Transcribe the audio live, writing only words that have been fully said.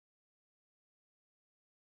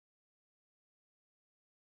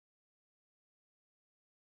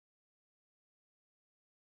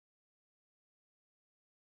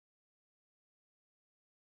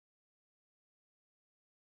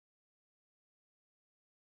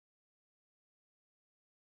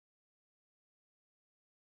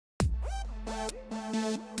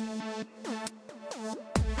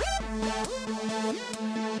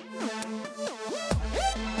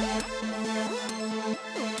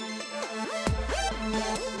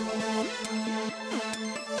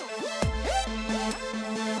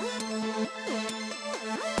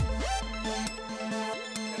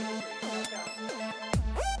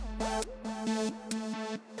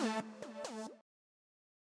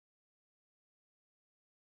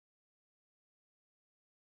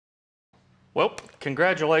Well,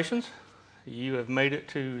 congratulations. You have made it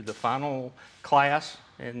to the final class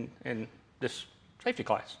in this safety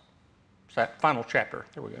class. It's that final chapter.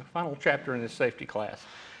 There we go. Final chapter in this safety class.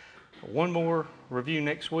 One more review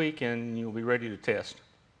next week and you'll be ready to test.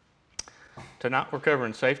 Tonight we're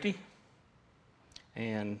covering safety,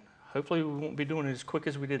 and hopefully we won't be doing it as quick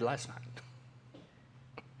as we did last night.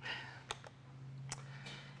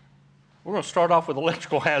 We're going to start off with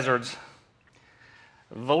electrical hazards.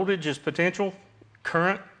 Voltage is potential.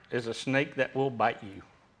 Current is a snake that will bite you.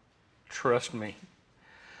 Trust me.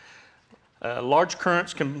 Large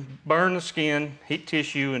currents can burn the skin, heat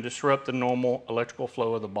tissue, and disrupt the normal electrical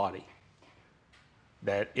flow of the body.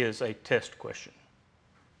 That is a test question.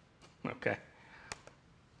 Okay.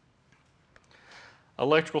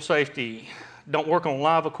 Electrical safety. Don't work on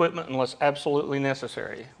live equipment unless absolutely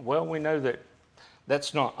necessary. Well, we know that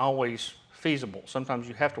that's not always feasible. Sometimes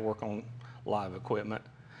you have to work on live equipment.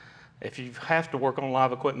 If you have to work on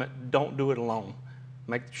live equipment, don't do it alone.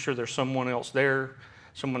 Make sure there's someone else there,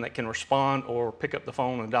 someone that can respond or pick up the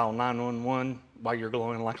phone and dial 911 while you're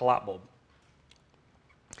glowing like a light bulb.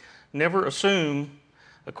 Never assume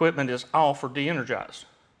equipment is off or de-energized.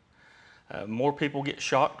 More people get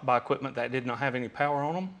shocked by equipment that did not have any power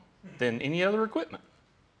on them than any other equipment.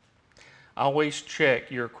 Always check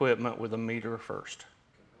your equipment with a meter first.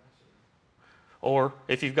 Or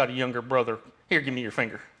if you've got a younger brother, here, give me your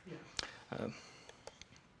finger.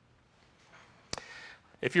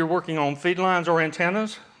 If you're working on feed lines or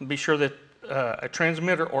antennas, be sure that a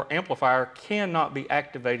transmitter or amplifier cannot be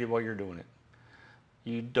activated while you're doing it.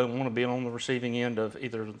 You don't want to be on the receiving end of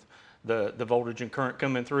either the voltage and current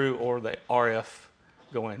coming through or the RF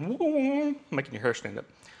going, making your hair stand up.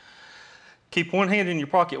 Keep one hand in your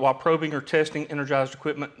pocket while probing or testing energized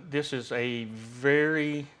equipment. This is a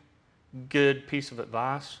very good piece of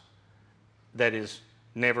advice that is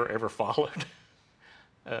never ever followed.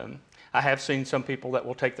 I have seen some people that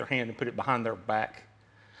will take their hand and put it behind their back,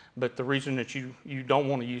 but the reason that you don't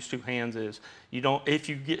want to use two hands is if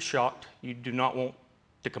you get shocked, you do not want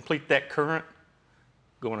to complete that current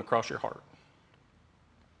going across your heart.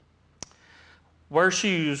 Wear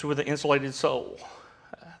shoes with an insulated sole.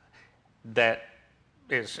 That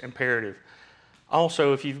is imperative.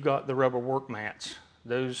 Also, if you've got the rubber work mats,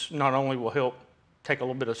 those not only will help take a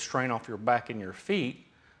little bit of strain off your back and your feet,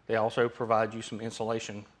 they also provide you some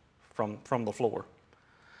insulation from the floor.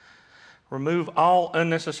 Remove all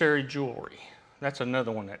unnecessary jewelry. That's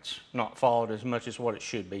another one that's not followed as much as what it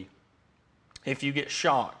should be. If you get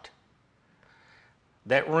shocked,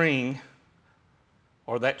 that ring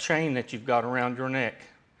or that chain that you've got around your neck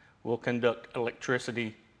will conduct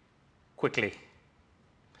electricity quickly.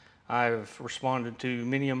 I've responded to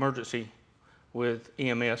many emergency with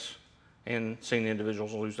EMS and seen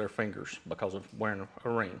individuals lose their fingers because of wearing a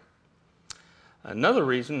ring. Another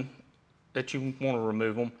reason that you want to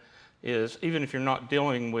remove them is even if you're not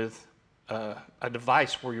dealing with a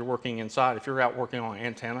device where you're working inside, if you're out working on an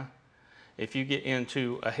antenna, if you get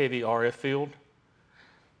into a heavy RF field,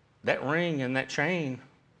 that ring and that chain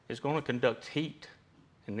is going to conduct heat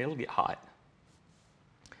and it'll get hot.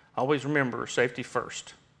 Always remember, safety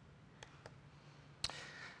first.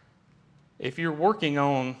 If you're working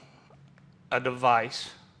on a device,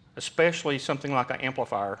 especially something like an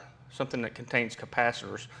amplifier, something that contains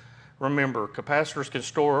capacitors, remember, capacitors can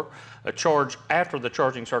store a charge after the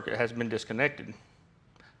charging circuit has been disconnected.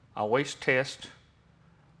 Always test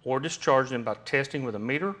or discharge them by testing with a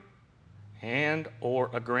meter and or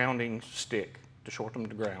a grounding stick to short them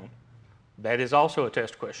to ground. That is also a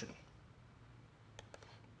test question.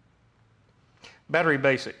 Battery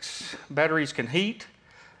basics. Batteries can heat,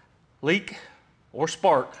 leak, or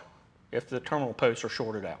spark if the terminal posts are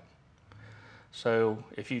shorted out. So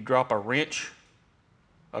if you drop a wrench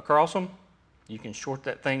across them, you can short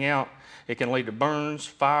that thing out. It can lead to burns,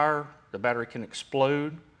 fire, the battery can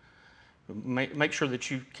explode. Make sure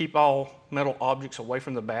that you keep all metal objects away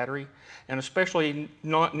from the battery, and especially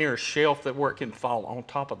not near a shelf where it can fall on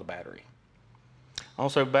top of the battery.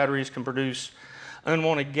 Also, batteries can produce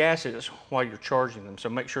unwanted gases while you're charging them, so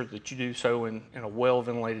make sure that you do so in a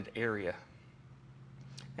well-ventilated area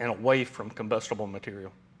and away from combustible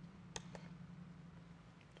material.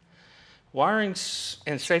 Wiring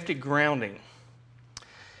and safety grounding.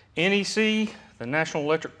 NEC, the National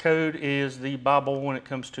Electric Code, is the Bible when it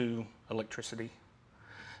comes to electricity.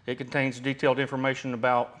 It contains detailed information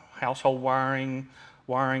about household wiring,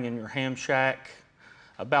 wiring in your ham shack,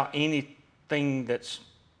 about anything that's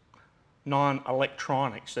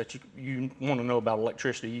non-electronics that you want to know about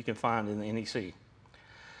electricity, you can find in the NEC.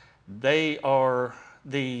 They are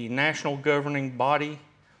the national governing body,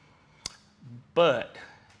 but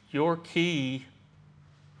your key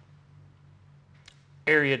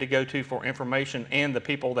area to go to for information and the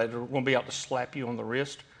people that are going to be out to slap you on the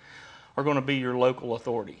wrist are going to be your local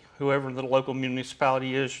authority, whoever the local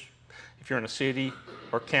municipality is, if you're in a city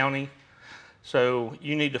or county. So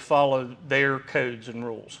you need to follow their codes and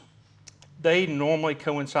rules. They normally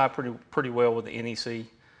coincide pretty well with the NEC,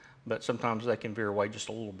 but sometimes they can veer away just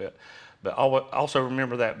a little bit. But also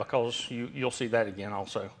remember that, because you'll see that again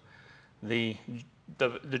also. The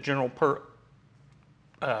general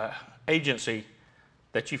agency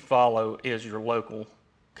that you follow is your local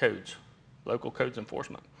codes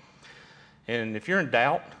enforcement. And if you're in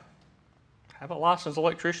doubt, have a licensed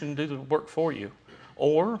electrician do the work for you,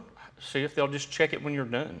 or see if they'll just check it when you're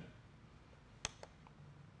done.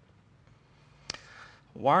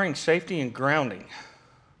 Wiring safety and grounding.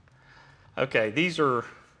 Okay, these are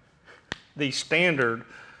the standard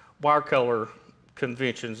wire color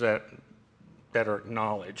conventions that are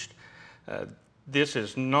acknowledged. This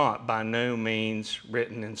is not by no means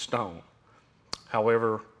written in stone.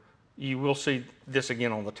 However, you will see this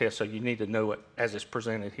again on the test, so you need to know it as it's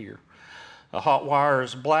presented here. A hot wire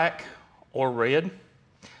is black or red,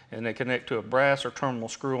 and they connect to a brass or terminal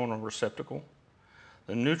screw on a receptacle.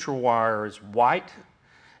 The neutral wire is white,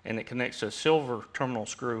 and it connects to a silver terminal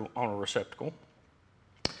screw on a receptacle.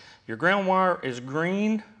 Your ground wire is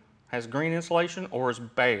green, has green insulation, or is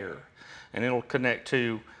bare, and it'll connect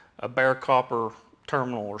to a bare copper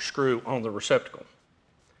terminal or screw on the receptacle.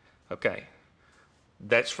 Okay,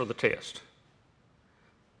 that's for the test.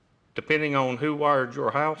 Depending on who wired your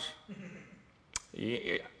house,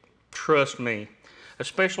 trust me,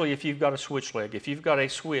 especially if you've got a switch leg, if you've got a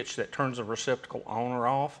switch that turns a receptacle on or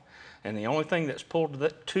off, and the only thing that's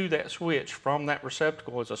pulled to that switch from that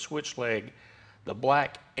receptacle is a switch leg, the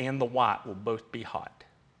black and the white will both be hot.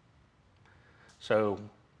 So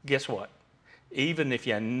guess what? Even if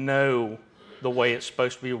you know the way it's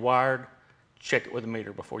supposed to be wired, check it with a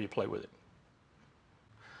meter before you play with it.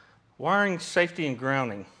 Wiring safety and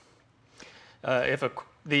grounding. If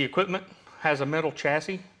the equipment has a metal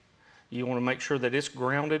chassis, you want to make sure that it's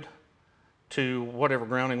grounded to whatever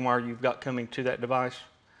grounding wire you've got coming to that device.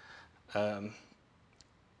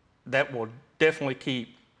 That will definitely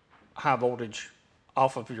keep high voltage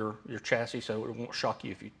off of your chassis, so it won't shock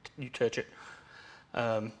you if you touch it.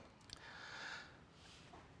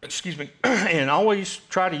 Excuse me. And always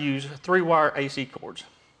try to use 3-wire AC cords.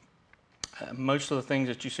 Most of the things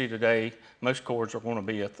that you see today, most cords are going to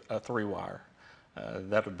be a 3-wire.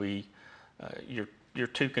 That'll be your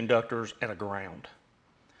 2 conductors and a ground.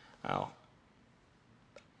 Now,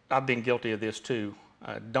 I've been guilty of this too.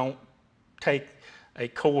 Don't take a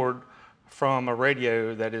cord from a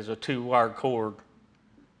radio that is a 2-wire cord,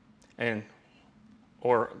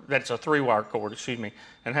 or that's a 3-wire cord, excuse me,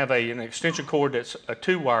 and have an extension cord that's a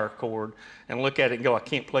 2-wire cord, and look at it and go, I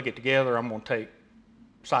can't plug it together, I'm going to take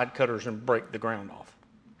side cutters and break the ground off.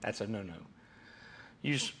 That's a no-no.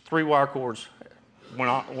 Use 3-wire cords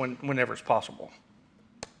whenever it's possible.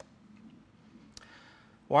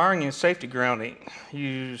 Wiring and safety grounding.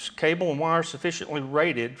 Use cable and wire sufficiently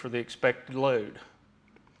rated for the expected load.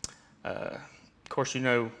 Of course, you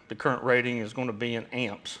know the current rating is going to be in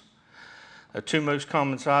amps. The 2 most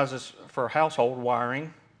common sizes for household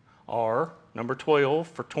wiring are number 12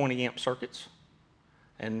 for 20 amp circuits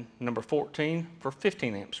and number 14 for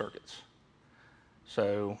 15 amp circuits.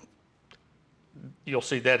 So you'll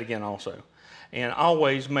see that again also. And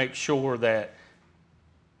always make sure that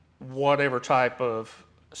whatever type of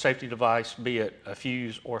safety device, be it a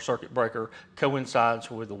fuse or circuit breaker,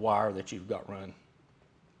 coincides with the wire that you've got run.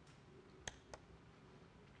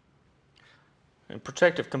 And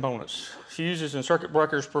protective components. Fuses and circuit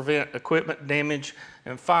breakers prevent equipment damage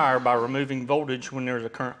and fire by removing voltage when there's a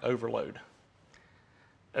current overload.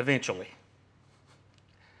 Eventually.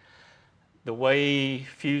 The way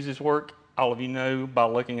fuses work, all of you know by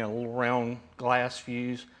looking at a little round glass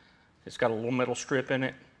fuse. It's got a little metal strip in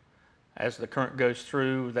it. As the current goes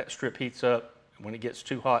through, that strip heats up. When it gets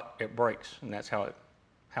too hot, it breaks, and that's how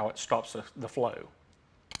it stops the flow.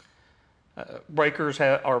 Breakers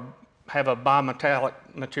have a bimetallic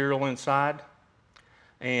material inside,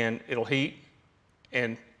 and it'll heat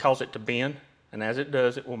and cause it to bend. And as it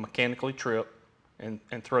does, it will mechanically trip and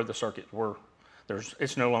throw the circuit where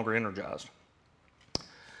it's no longer energized.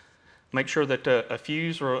 Make sure that a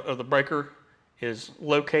fuse or the breaker is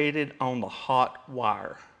located on the hot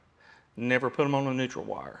wire. Never put them on a neutral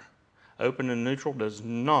wire. Open and neutral does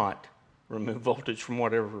not remove voltage from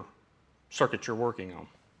whatever circuit you're working on.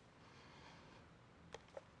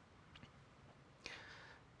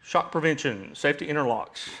 Shock prevention, safety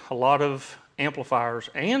interlocks. A lot of amplifiers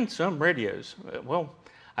and some radios, well,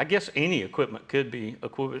 I guess any equipment could be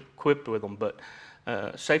equipped with them, but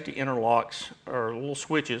safety interlocks are little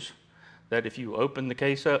switches that if you open the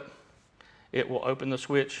case up, it will open the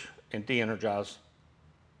switch and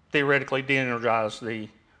theoretically de-energize the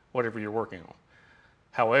whatever you're working on.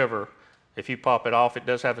 However, if you pop it off, it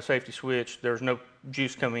does have a safety switch. There's no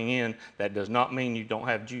juice coming in. That does not mean you don't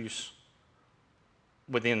have juice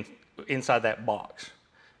inside that box.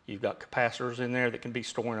 You've got capacitors in there that can be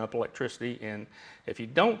storing up electricity, and if you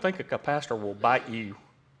don't think a capacitor will bite you,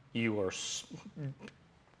 you are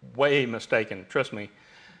way mistaken. Trust me.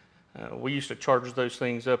 We used to charge those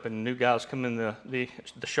things up, and new guys come in the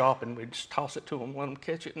shop, and we'd just toss it to them, let them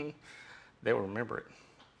catch it, and they'll remember it.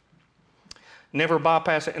 Never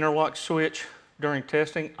bypass an interlock switch during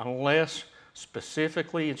testing unless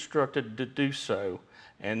specifically instructed to do so,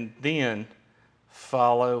 and then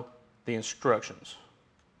follow the instructions.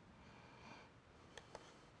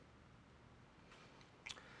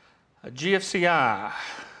 A GFCI,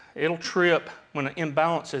 it'll trip when an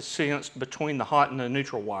imbalance is sensed between the hot and the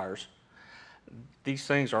neutral wires. These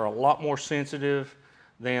things are a lot more sensitive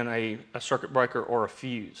than a circuit breaker or a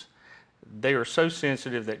fuse. They are so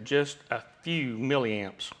sensitive that just a few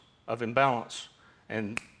milliamps of imbalance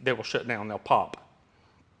and they will shut down, they'll pop.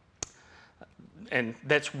 And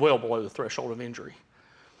that's well below the threshold of injury.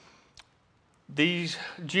 These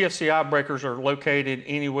GFCI breakers are located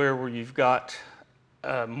anywhere where you've got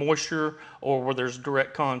moisture or where there's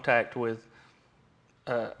direct contact with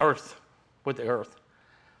the earth.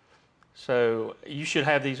 So you should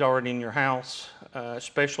have these already in your house,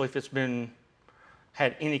 especially if it's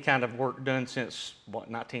had any kind of work done since,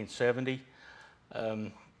 1970.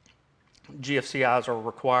 GFCIs are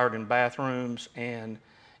required in bathrooms and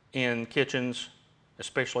in kitchens,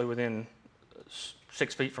 especially within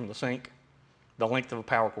 6 feet from the sink, the length of a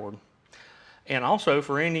power cord. And also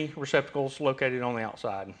for any receptacles located on the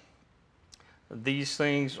outside. These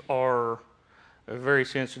things are very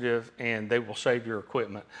sensitive and they will save your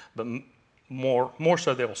equipment, but more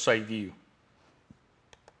so they will save you.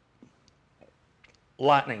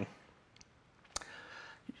 Lightning.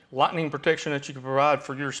 Lightning protection that you can provide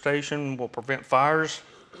for your station will prevent fires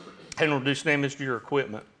and reduce damage to your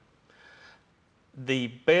equipment. The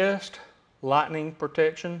best lightning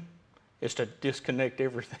protection is to disconnect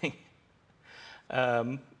everything.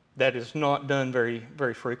 That is not done very,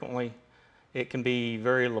 very frequently. It can be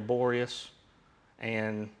very laborious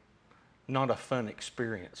and not a fun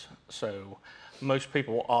experience. So most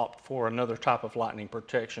people opt for another type of lightning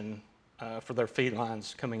protection for their feed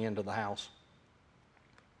lines coming into the house.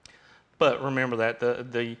 But remember that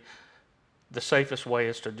the safest way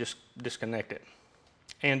is to just disconnect it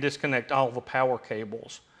and disconnect all the power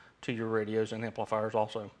cables to your radios and amplifiers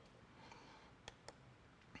also.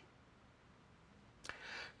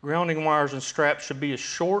 Grounding wires and straps should be as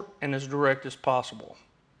short and as direct as possible.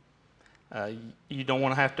 You don't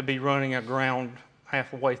want to have to be running a ground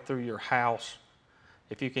halfway through your house.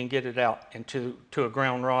 If you can get it out into a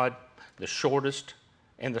ground rod, the shortest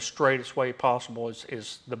and the straightest way possible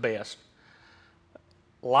is the best.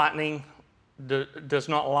 Lightning does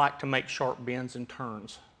not like to make sharp bends and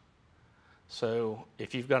turns. So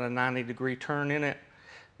if you've got a 90-degree turn in it,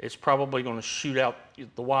 it's probably going to shoot out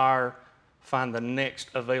the wire, find the next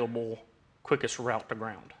available quickest route to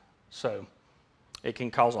ground. So it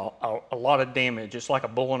can cause a lot of damage. It's like a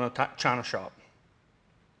bull in a china shop.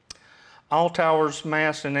 All towers,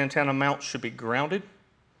 masts, and antenna mounts should be grounded.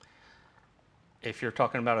 If you're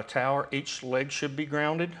talking about a tower, each leg should be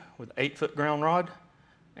grounded with 8-foot ground rod,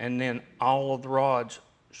 and then all of the rods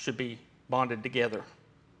should be bonded together.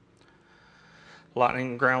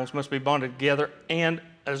 Lightning grounds must be bonded together, and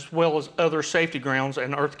as well as other safety grounds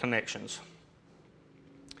and earth connections.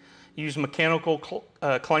 Use mechanical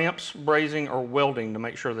clamps, brazing, or welding to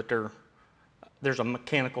make sure that there's a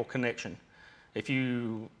mechanical connection. If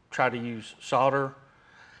you try to use solder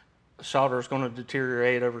is going to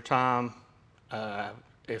deteriorate over time.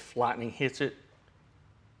 If lightning hits it,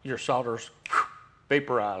 your solder's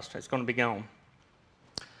vaporized. It's going to be gone.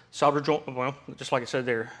 Solder joint, well, just like I said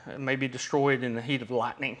there, it may be destroyed in the heat of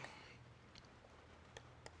lightning.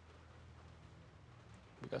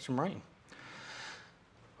 We got some rain.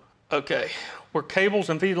 Okay, where cables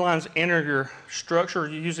and feed lines enter your structure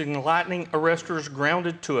using lightning arresters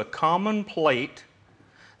grounded to a common plate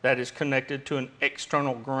that is connected to an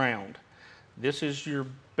external ground. This is your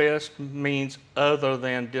best means other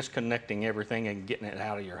than disconnecting everything and getting it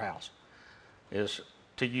out of your house, is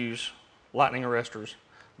to use lightning arresters.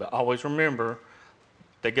 But always remember,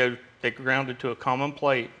 they're grounded to a common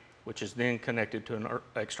plate, which is then connected to an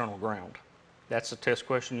external ground. That's a test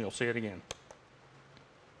question, you'll see it again.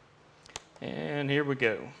 And here we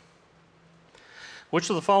go. Which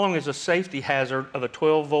of the following is a safety hazard of a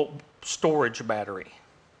 12-volt storage battery?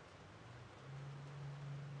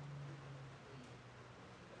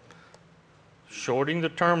 Shorting the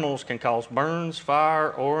terminals can cause burns, fire,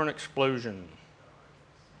 or an explosion.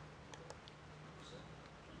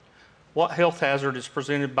 What health hazard is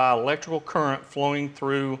presented by electrical current flowing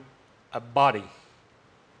through a body?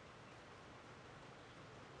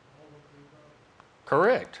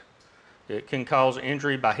 Correct. It can cause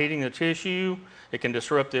injury by heating the tissue, it can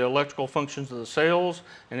disrupt the electrical functions of the cells,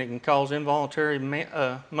 and it can cause involuntary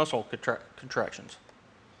muscle contractions.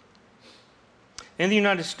 In the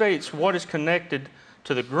United States, what is connected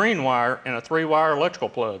to the green wire in a 3-wire electrical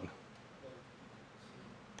plug?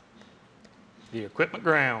 The equipment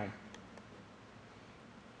ground.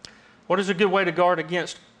 What is a good way to guard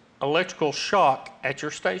against electrical shock at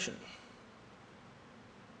your station?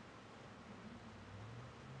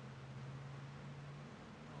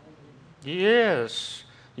 Yes.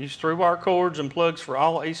 Use 3-wire cords and plugs for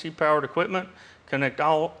all AC powered equipment. Connect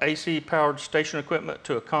all AC powered station equipment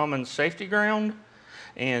to a common safety ground.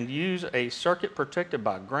 And use a circuit protected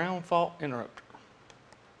by ground fault interrupter.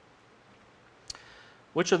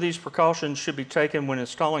 Which of these precautions should be taken when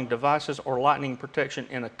installing devices or lightning protection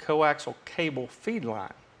in a coaxial cable feed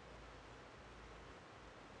line?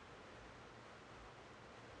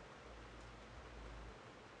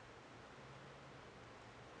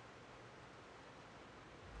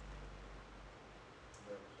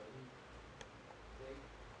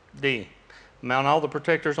 D. Mount all the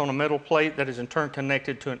protectors on a metal plate that is in turn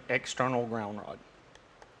connected to an external ground rod.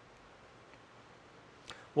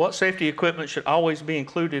 What safety equipment should always be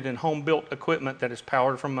included in home-built equipment that is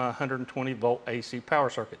powered from 120-volt AC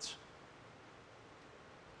power circuits?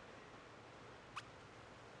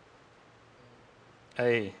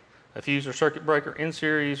 A fuse or circuit breaker in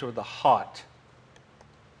series with a hot.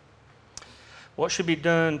 What should be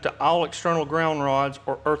done to all external ground rods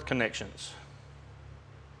or earth connections?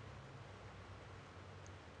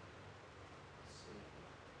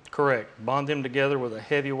 Correct. Bond them together with a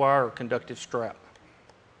heavy wire or conductive strap.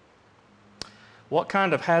 What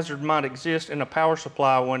kind of hazard might exist in a power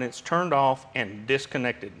supply when it's turned off and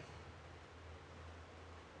disconnected?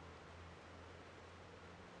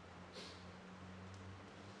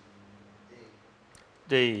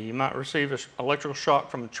 D. You might receive an electrical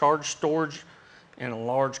shock from charged storage in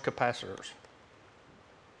large capacitors.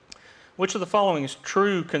 Which of the following is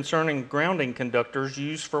true concerning grounding conductors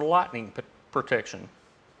used for lightning protection?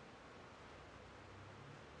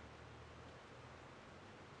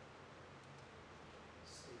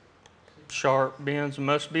 Sharp bends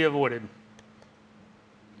must be avoided.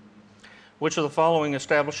 Which of the following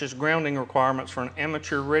establishes grounding requirements for an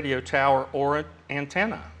amateur radio tower or an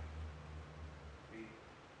antenna?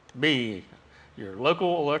 B. Your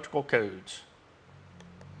local electrical codes.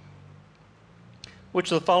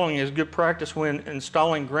 Which of the following is good practice when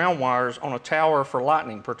installing ground wires on a tower for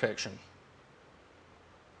lightning protection?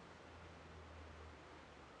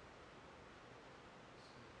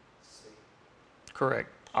 Correct.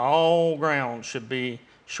 All ground should be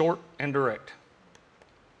short and direct.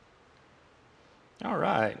 All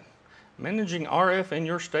right, managing RF in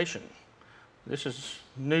your station. This is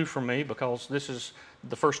new for me because this is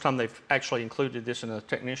the first time they've actually included this in a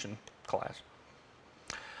technician class.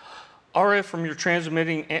 RF from your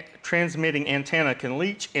transmitting antenna can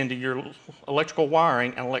leach into your electrical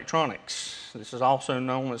wiring and electronics. This is also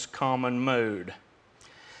known as common mode.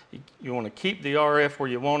 You want to keep the RF where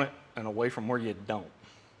you want it and away from where you don't.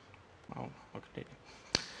 I'll continue.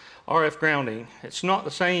 RF grounding, it's not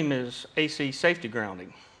the same as AC safety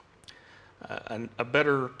grounding. A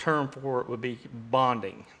better term for it would be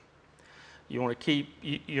bonding. You want to keep,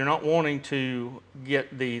 you're not wanting to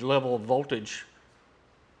get the level of voltage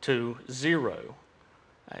to 0.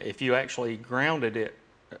 If you actually grounded it,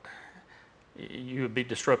 you would be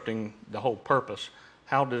disrupting the whole purpose.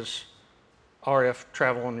 How does RF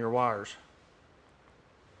travel on your wires?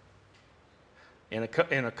 In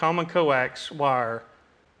a common coax wire,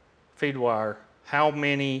 feed wire, how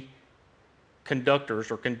many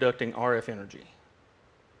conductors are conducting RF energy?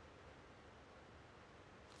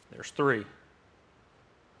 There's 3.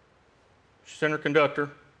 center conductor,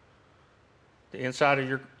 the inside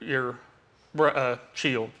of your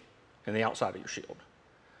shield, and the outside of your shield.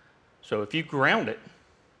 So if you ground it,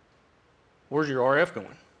 where's your RF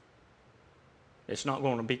going? It's not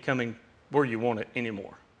going to be coming where you want it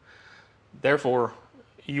anymore. Therefore,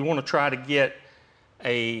 you want to try to get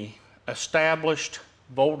a established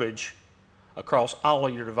voltage across all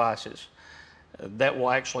of your devices. That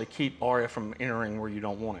will actually keep RF from entering where you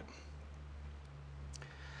don't want it.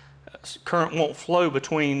 Current won't flow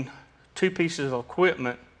between two pieces of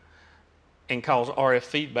equipment and cause RF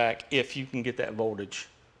feedback if you can get that voltage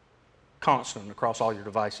constant across all your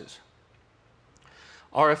devices.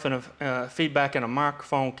 RF and feedback in a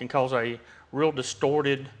microphone can cause a real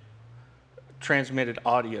distorted transmitted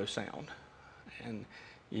audio sound, and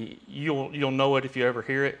you'll know it if you ever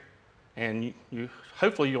hear it, and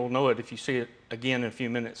hopefully you'll know it if you see it again in a few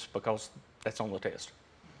minutes, because that's on the test.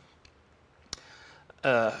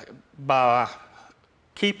 By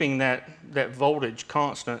keeping that voltage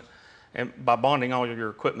constant and by bonding all of your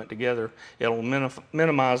equipment together, it'll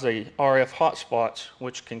minimize the RF hotspots,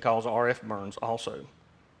 which can cause RF burns also.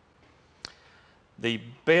 The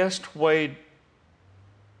best way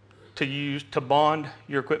to bond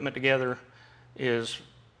your equipment together is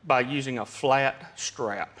by using a flat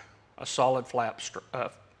strap, a solid flat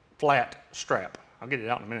strap. I'll get it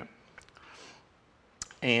out in a minute.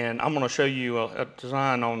 And I'm going to show you a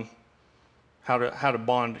design on how to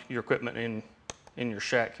bond your equipment in your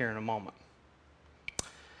shack here in a moment.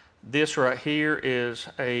 This right here is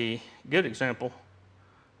a good example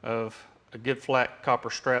of a good flat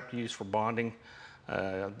copper strap to use for bonding.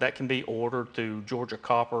 That can be ordered through Georgia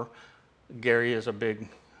Copper. Gary is a big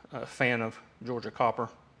fan of Georgia Copper.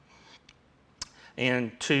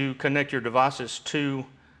 And to connect your devices to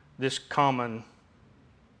this common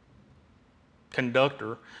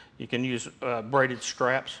conductor, you can use braided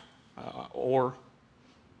straps, or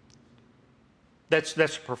that's the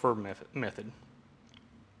preferred method.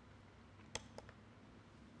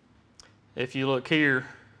 If you look here,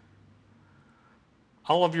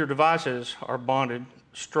 all of your devices are bonded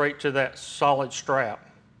straight to that solid strap,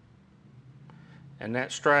 and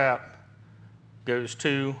that strap goes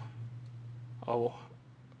to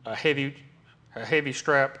a heavy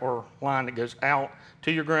strap or line that goes out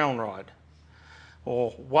to your ground rod.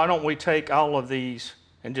 Well, why don't we take all of these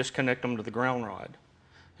and just connect them to the ground rod?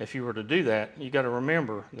 If you were to do that, you got to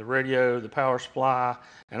remember the radio, the power supply,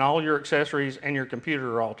 and all your accessories and your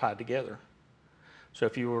computer are all tied together. So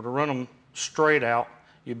if you were to run them straight out,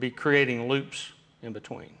 you'd be creating loops in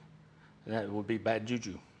between, and that would be bad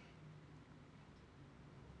juju.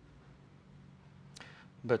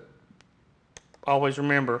 But always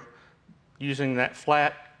remember, using that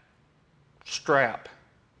flat strap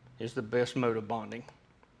is the best mode of bonding.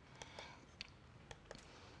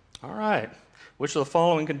 All right, which of the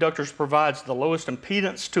following conductors provides the lowest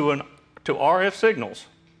impedance to RF signals?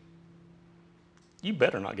 You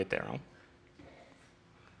better not get that wrong.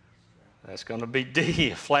 That's going to be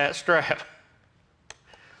D, a flat strap.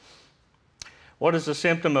 What is the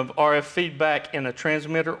symptom of RF feedback in a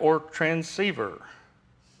transmitter or transceiver?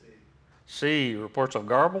 C, reports of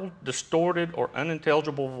garbled, distorted, or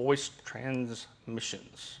unintelligible voice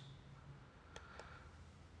transmissions.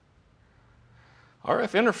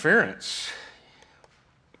 RF interference.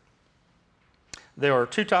 There are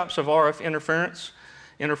two types of RF interference.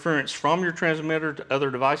 Interference from your transmitter to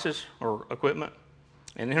other devices or equipment,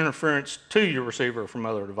 and interference to your receiver from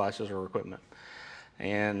other devices or equipment.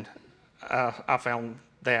 And I found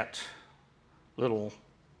that little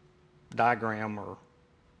diagram, or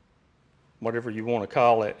whatever you want to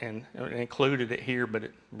call it, and included it here, but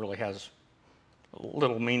it really has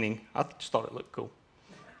little meaning. I just thought it looked cool.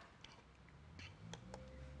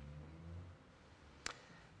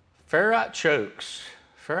 Ferrite chokes.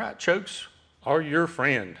 Ferrite chokes are your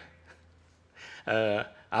friend.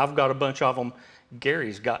 I've got a bunch of them.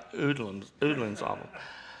 Gary's got oodlings of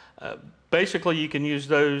them. Basically, you can use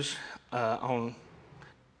those to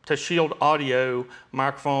shield audio,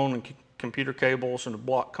 microphone, and computer cables, and to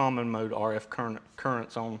block common mode RF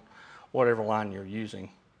currents on whatever line you're using.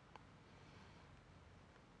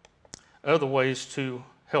 Other ways to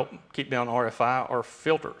help keep down RFI are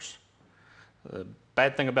filters. The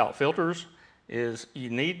bad thing about filters is you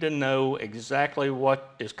need to know exactly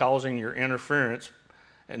what is causing your interference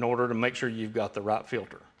in order to make sure you've got the right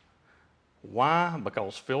filter. Why?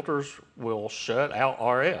 Because filters will shut out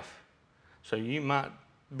RF. So you might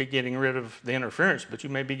be getting rid of the interference, but you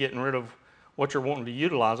may be getting rid of what you're wanting to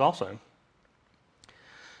utilize also,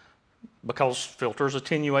 because filters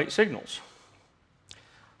attenuate signals.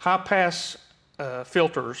 High pass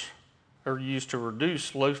filters are used to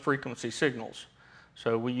reduce low frequency signals.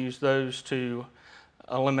 So we use those to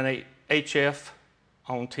eliminate HF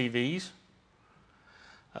on TVs.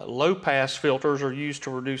 Low pass filters are used to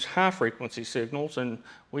reduce high frequency signals, and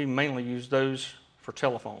we mainly use those for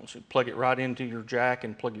telephones. You plug it right into your jack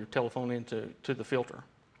and plug your telephone into the filter.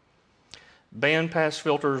 Band pass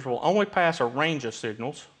filters will only pass a range of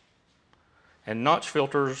signals, and notch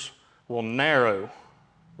filters will narrow.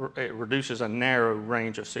 It reduces a narrow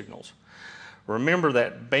range of signals. Remember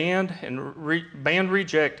that band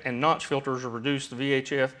reject and notch filters reduce the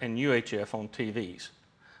VHF and UHF on TVs.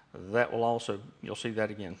 That will also, you'll see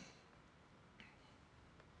that again.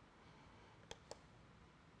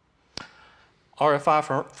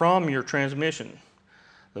 RFI from your transmission.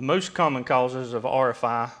 The most common causes of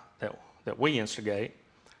RFI that we instigate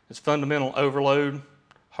is fundamental overload,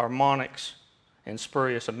 harmonics, and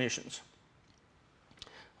spurious emissions.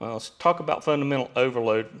 Well, let's talk about fundamental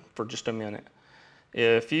overload for just a minute.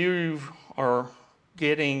 If you have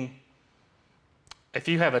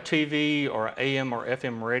a TV or AM or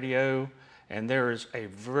FM radio and there is a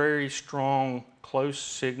very strong close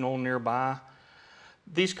signal nearby,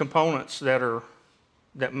 these components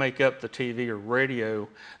that make up the TV or radio,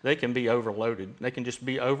 they can be overloaded. They can just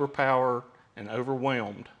be overpowered and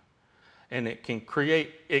overwhelmed. And it can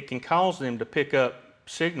cause them to pick up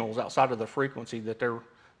signals outside of the frequency that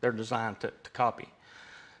they're designed to copy.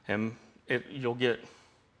 And you'll get,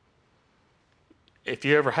 if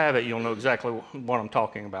you ever have it, you'll know exactly what I'm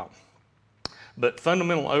talking about. But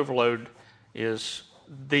fundamental overload is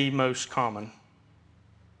the most common.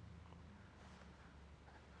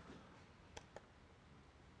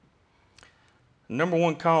 Number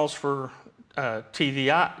one cause for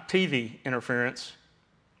TV interference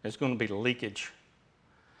is going to be leakage.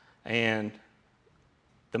 And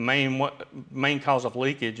the main cause of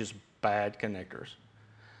leakage is bad connectors.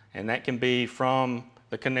 And that can be from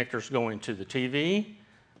the connectors going to the TV,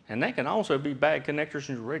 and that can also be bad connectors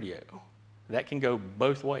in your radio. That can go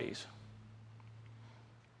both ways.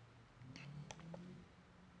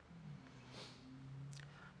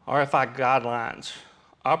 RFI guidelines.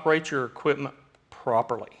 Operate your equipment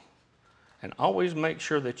properly. And always make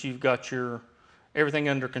sure that you've got everything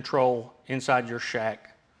under control inside your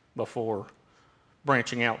shack before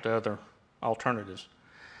branching out to other alternatives.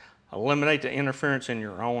 Eliminate the interference in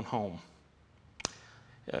your own home.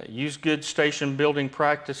 Use good station building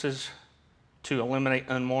practices to eliminate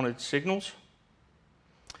unwanted signals.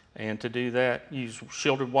 And to do that, use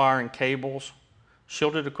shielded wire and cables,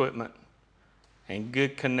 shielded equipment, and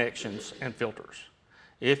good connections and filters.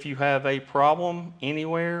 If you have a problem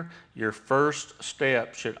anywhere, your first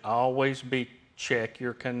step should always be check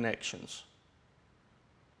your connections.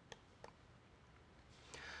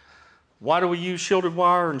 Why do we use shielded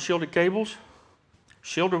wire and shielded cables?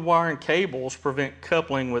 Shielded wire and cables prevent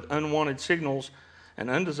coupling with unwanted signals and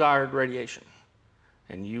undesired radiation.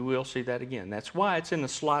 And you will see that again. That's why it's in the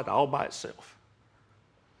slide all by itself.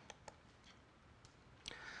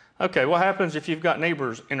 Okay, what happens if you've got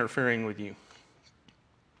neighbors interfering with you?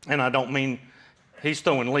 And I don't mean he's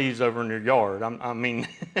throwing leaves over in your yard. I mean,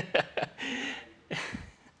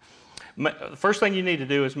 the first thing you need to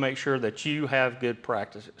do is make sure that you have good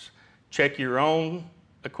practices. Check your own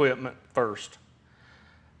equipment first.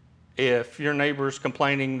 If your neighbor's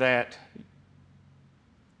complaining that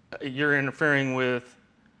you're interfering with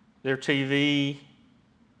their TV,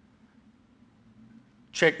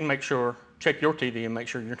 check your TV and make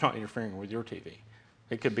sure you're not interfering with your TV.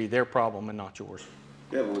 It could be their problem and not yours.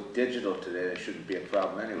 Yeah, but with digital today, that shouldn't be a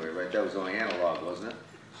problem anyway, right? That was only analog, wasn't it?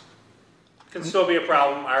 Can still be a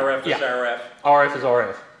problem. RF is RF. RF is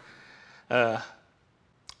RF.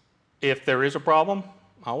 If there is a problem,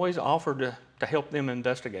 always offer to help them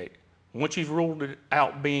investigate. Once you've ruled it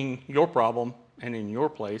out being your problem and in your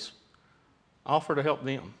place, offer to help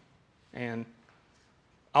them. And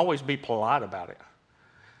always be polite about it.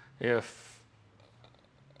 If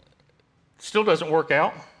it still doesn't work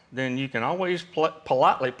out, then you can always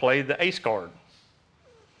politely play the ACE card.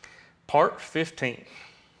 Part 15.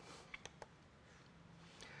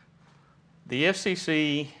 The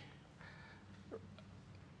FCC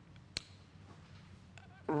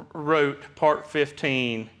wrote Part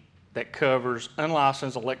 15 that covers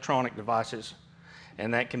unlicensed electronic devices,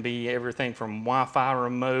 and that can be everything from Wi-Fi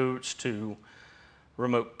remotes to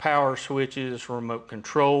remote power switches, remote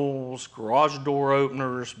controls, garage door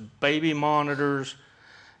openers, baby monitors.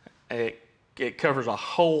 It covers a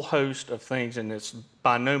whole host of things, and it's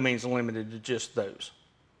by no means limited to just those.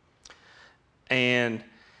 And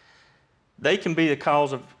they can be the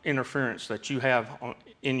cause of interference that you have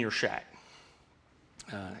in your shack.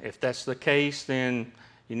 If that's the case, then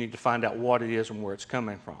You need to find out what it is and where it's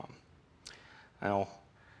coming from. Now,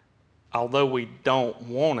 although we don't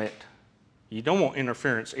want it, you don't want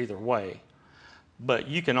interference either way, but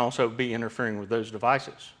you can also be interfering with those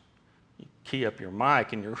devices. You key up your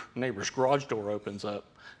mic and your neighbor's garage door opens up.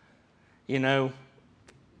 You know,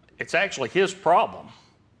 it's actually his problem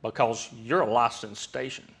because you're a licensed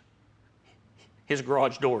station. His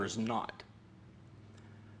garage door is not.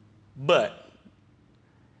 But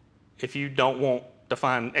if you don't want to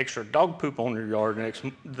find extra dog poop on your yard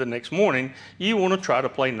the next morning, you want to try to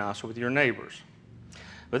play nice with your neighbors.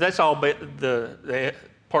 But that's all the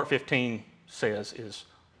Part 15 says is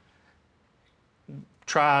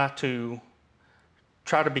try to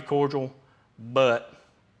be cordial, but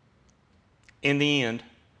in the end,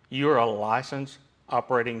 you're a licensed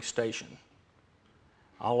operating station.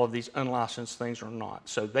 All of these unlicensed things are not,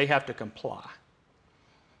 so they have to comply.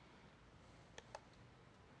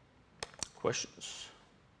 Questions?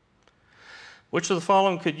 Which of the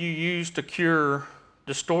following could you use to cure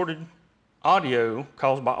distorted audio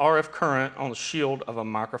caused by RF current on the shield of a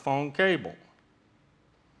microphone cable?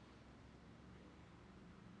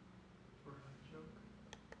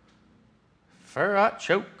 Ferrite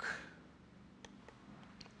choke.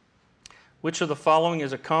 Which of the following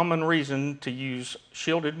is a common reason to use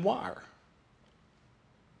shielded wire?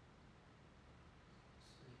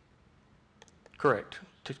 Correct.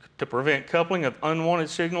 To prevent coupling of unwanted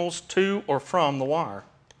signals to or from the wire.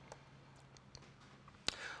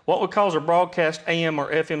 What would cause a broadcast AM or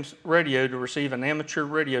FM radio to receive an amateur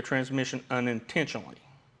radio transmission unintentionally?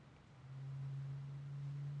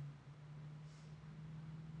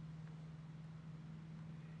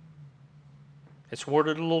 It's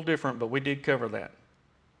worded a little different, but we did cover that.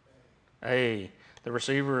 A, the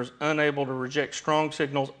receiver is unable to reject strong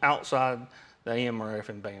signals outside the AM or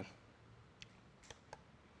FM band.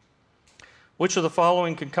 Which of the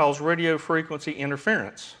following can cause radio frequency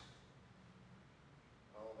interference?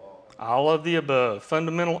 All of the above.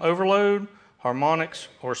 Fundamental overload, harmonics,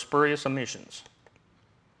 or spurious emissions.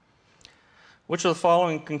 Which of the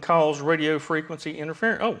following can cause radio frequency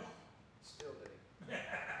interference? Oh. Still do.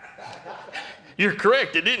 You're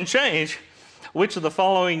correct, it didn't change. Which of the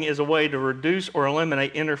following is a way to reduce or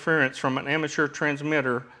eliminate interference from an amateur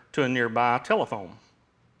transmitter to a nearby telephone?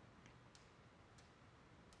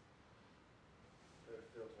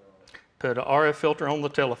 Put an RF filter on the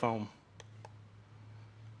telephone.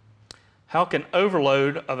 How can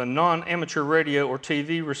overload of a non-amateur radio or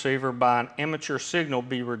TV receiver by an amateur signal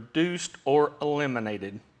be reduced or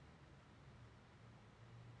eliminated?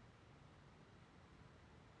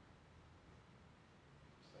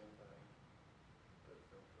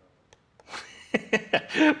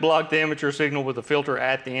 Block the amateur signal with a filter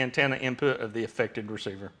at the antenna input of the affected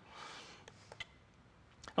receiver.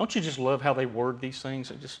 Don't you just love how they word these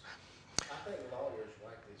things? It just... I think lawyers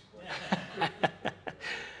like these questions.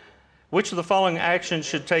 Which of the following actions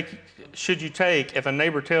should you take if a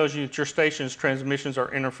neighbor tells you that your station's transmissions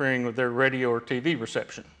are interfering with their radio or TV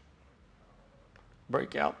reception?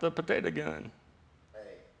 Break out the potato gun.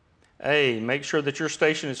 A, make sure that your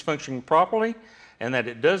station is functioning properly and that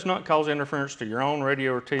it does not cause interference to your own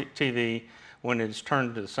radio or TV when it is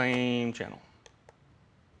turned to the same channel.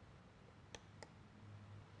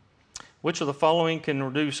 Which of the following can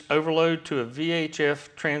reduce overload to a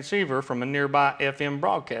VHF transceiver from a nearby FM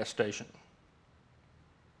broadcast station?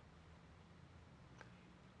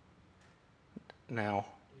 Now,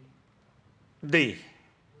 D,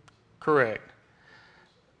 correct.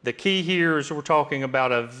 The key here is we're talking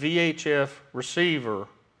about a VHF receiver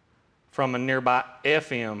from a nearby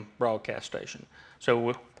FM broadcast station.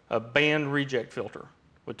 So a band reject filter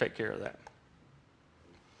would take care of that.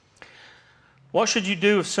 What should you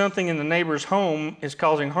do if something in the neighbor's home is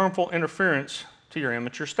causing harmful interference to your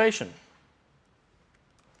amateur station?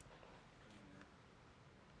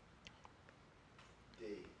 D.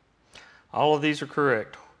 All of these are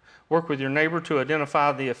correct. Work with your neighbor to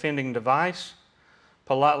identify the offending device.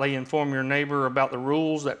 Politely inform your neighbor about the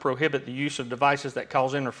rules that prohibit the use of devices that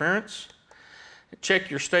cause interference. Check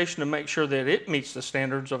your station to make sure that it meets the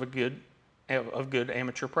standards of good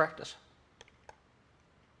amateur practice.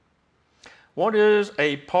 What is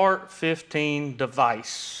a Part 15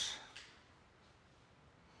 device?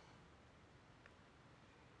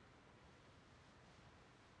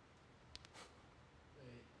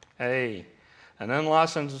 A, an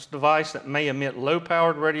unlicensed device that may emit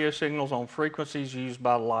low-powered radio signals on frequencies used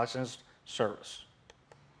by licensed service.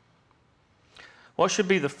 What should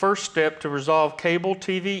be the first step to resolve cable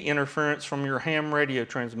TV interference from your ham radio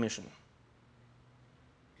transmission?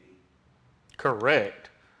 D. Correct.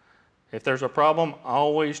 If there's a problem,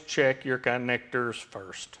 always check your connectors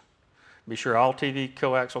first. Be sure all TV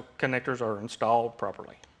coaxial connectors are installed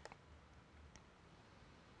properly.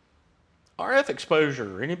 RF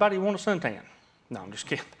exposure. Anybody want a suntan? No, I'm just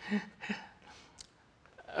kidding.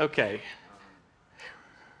 Okay.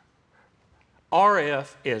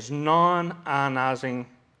 RF is non-ionizing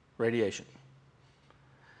radiation.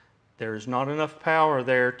 There is not enough power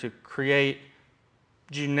there to create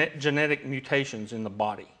genetic mutations in the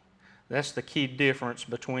body. That's the key difference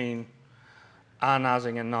between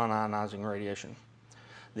ionizing and non-ionizing radiation.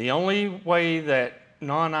 The only way that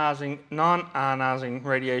non-ionizing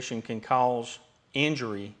radiation can cause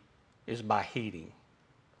injury is by heating.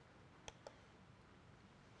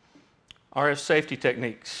 RF safety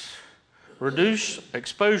techniques. Reduce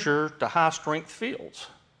exposure to high-strength fields.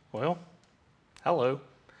 Well, hello.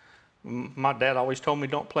 My dad always told me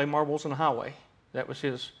don't play marbles in the highway. That was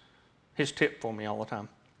his tip for me all the time.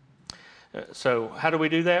 So how do we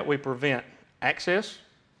do that? We prevent access,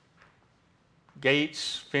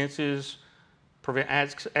 gates, fences, prevent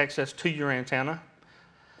access to your antenna.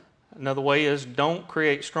 Another way is don't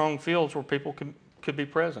create strong fields where people could be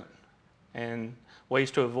present. And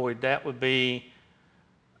ways to avoid that would be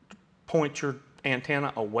point your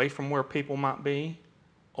antenna away from where people might be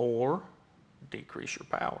or decrease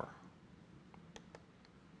your power.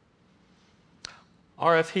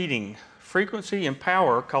 RF heating. Frequency and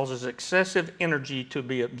power causes excessive energy to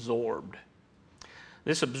be absorbed.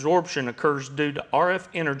 This absorption occurs due to RF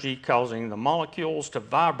energy causing the molecules to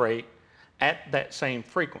vibrate at that same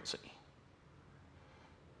frequency.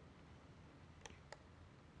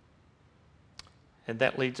 And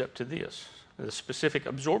that leads up to this, the specific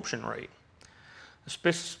absorption rate.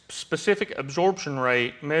 The specific absorption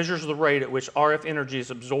rate measures the rate at which RF energy is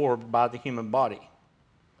absorbed by the human body.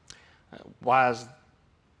 Why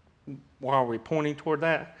are we pointing toward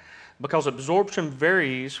that? Because absorption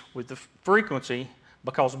varies with the frequency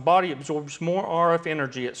because the body absorbs more RF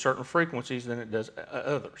energy at certain frequencies than it does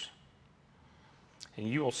others. And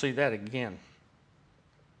you will see that again.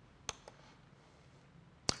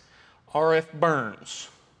 RF burns.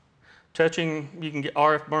 You can get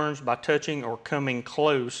RF burns by touching or coming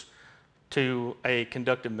close to a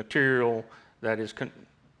conductive material that is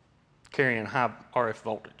carrying high RF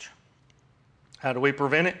voltage. How do we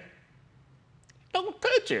prevent it? Don't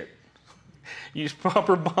touch it. Use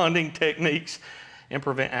proper bonding techniques and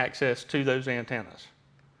prevent access to those antennas.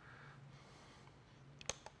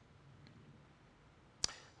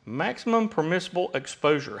 Maximum permissible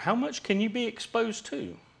exposure. How much can you be exposed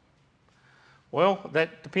to? Well,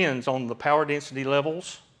 that depends on the power density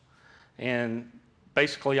levels, and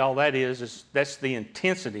basically all that is that's the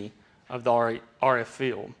intensity of the RF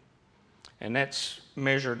field, and that's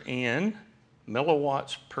measured in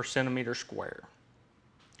milliwatts per centimeter square.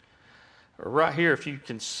 Right here, if you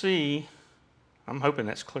can see, I'm hoping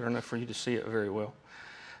that's clear enough for you to see it very well.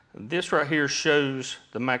 This right here shows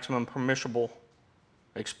the maximum permissible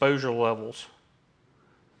exposure levels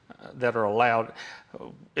that are allowed.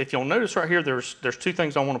 If you'll notice right here, there's two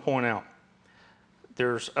things I want to point out.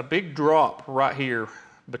 There's a big drop right here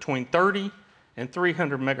between 30 and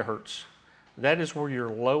 300 megahertz. That is where your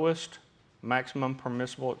lowest maximum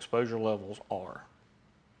permissible exposure levels are.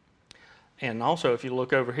 And also, if you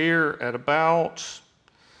look over here at about,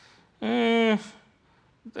 that's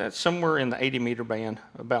somewhere in the 80 meter band,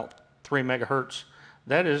 about 3 megahertz,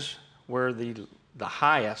 that is where the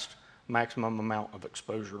highest maximum amount of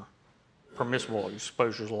exposure, permissible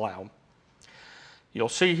exposure is allowed. You'll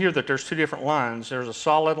see here that there's two different lines. There's a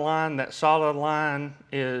solid line. That solid line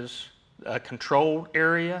is a controlled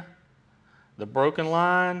area. The broken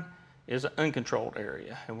line is an uncontrolled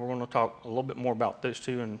area. And we're going to talk a little bit more about those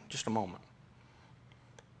two in just a moment.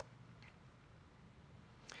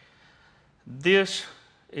 This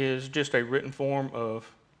is just a written form of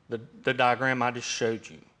the diagram I just showed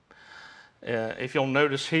you. If you'll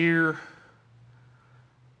notice here,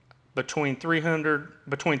 between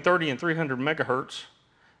 30 and 300 megahertz,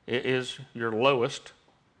 it is your lowest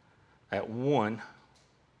at 1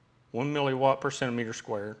 milliwatt per centimeter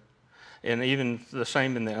squared, and even the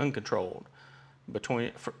same in the uncontrolled.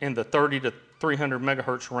 In the 30 to 300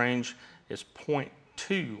 megahertz range is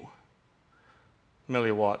 0.2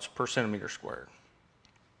 milliwatts per centimeter squared.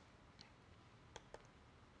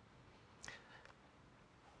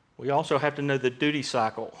 We also have to know the duty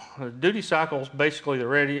cycle. The duty cycle is basically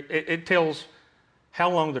it tells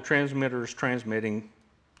how long the transmitter is transmitting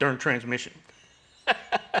during transmission.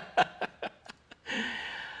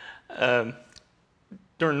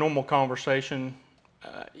 During normal conversation,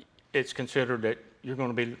 it's considered that you're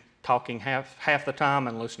going to be talking half the time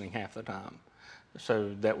and listening half the time.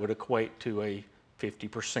 So that would equate to a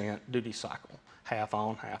 50% duty cycle, half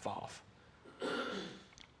on, half off.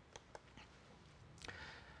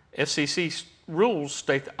 FCC rules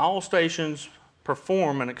state that all stations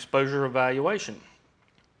perform an exposure evaluation.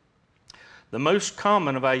 The most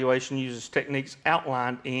common evaluation uses techniques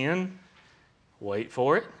outlined in, wait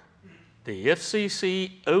for it, the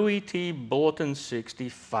FCC OET Bulletin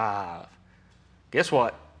 65. Guess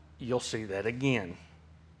what? You'll see that again.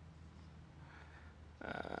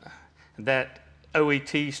 That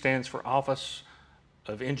OET stands for Office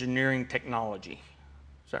of Engineering Technology.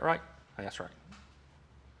 Is that right? That's right.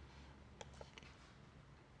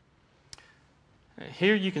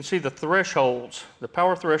 Here you can see the thresholds, the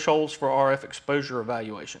power thresholds for RF exposure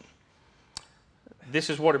evaluation. This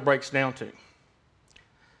is what it breaks down to.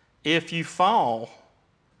 If you fall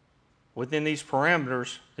within these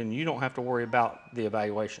parameters, then you don't have to worry about the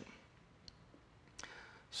evaluation.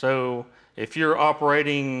 So if you're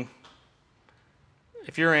operating,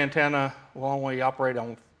 if your antenna will only operate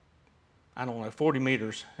on, I don't know, 40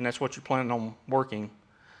 meters, and that's what you're planning on working,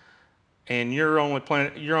 and you're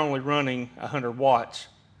only running 100 watts,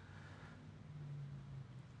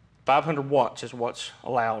 500 watts is what's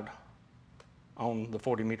allowed on the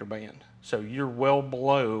 40-meter band. So you're well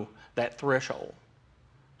below that threshold.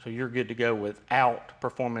 So you're good to go without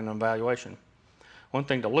performing an evaluation. One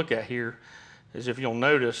thing to look at here is, if you'll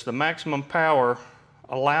notice, the maximum power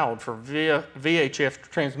allowed for VHF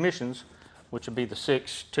transmissions, which would be the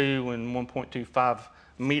 6.2 and 1.25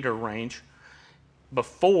 meter range,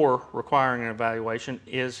 before requiring an evaluation,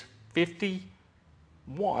 is 50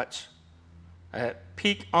 watts at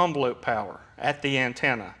peak envelope power at the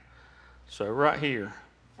antenna. So right here,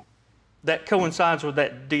 that coincides with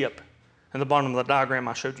that dip in the bottom of the diagram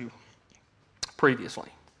I showed you previously.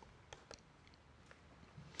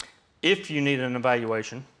 If you need an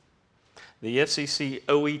evaluation, the FCC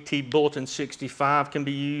OET Bulletin 65 can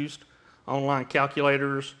be used, online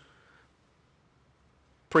calculators,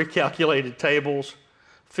 pre-calculated tables,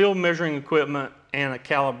 field measuring equipment, and a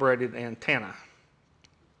calibrated antenna.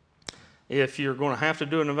 If you're going to have to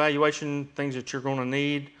do an evaluation, things that you're going to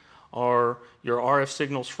need are your RF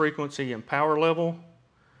signal's frequency and power level,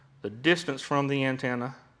 the distance from the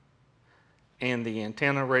antenna, and the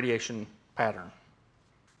antenna radiation pattern.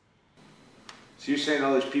 So you're saying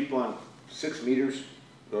all these people on 6 meters,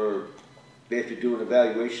 or they have to do an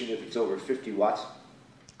evaluation if it's over 50 watts?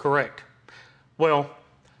 Correct. Well,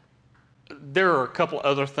 there are a couple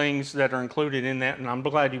other things that are included in that, and I'm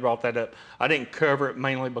glad you brought that up. I didn't cover it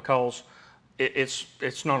mainly because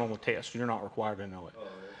it's not on the test. You're not required to know it.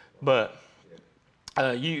 But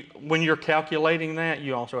when you're calculating that,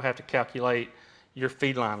 you also have to calculate your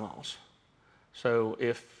feed line loss. So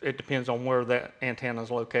if it depends on where that antenna is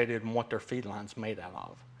located and what their feed line's made out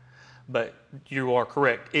of. But you are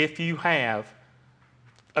correct. If you have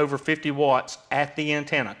over 50 watts at the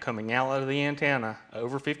antenna, coming out of the antenna,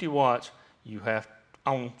 over 50 watts, you have,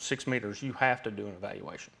 on 6 meters, you have to do an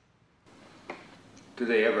evaluation. Do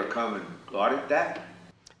they ever come and audit that?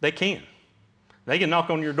 They can. They can knock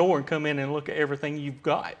on your door and come in and look at everything you've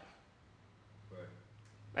got.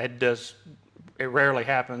 Right. It rarely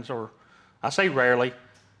happens, or I say rarely.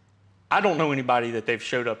 I don't know anybody that they've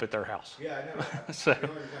showed up at their house. Yeah, I know. So, the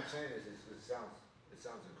only thing I'm saying is it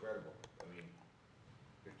sounds incredible. I mean,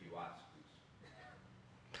 50 watts.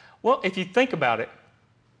 well, if you think about it,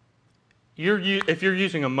 if you're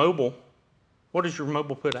using a mobile, what does your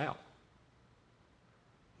mobile put out?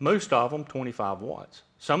 Most of them 25 watts.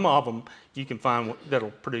 Some of them you can find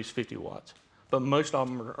that'll produce 50 watts, but most of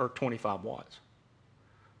them are 25 watts.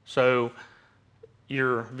 So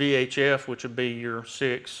your VHF, which would be your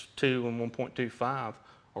 6, 2, and 1.25,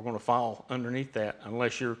 are going to fall underneath that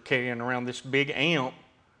unless you're carrying around this big amp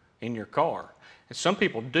in your car. And some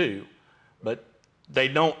people do, but they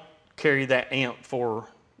don't carry that amp for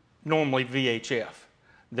normally VHF.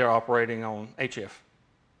 They're operating on HF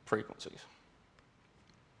frequencies.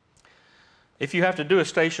 If you have to do a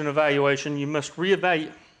station evaluation, you must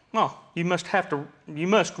reevaluate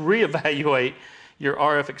your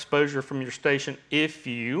RF exposure from your station if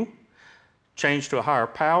you change to a higher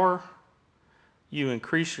power, you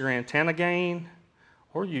increase your antenna gain,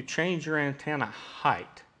 or you change your antenna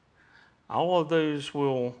height. All of those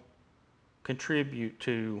will contribute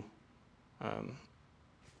to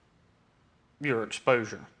your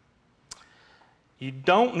exposure. You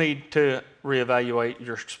don't need to reevaluate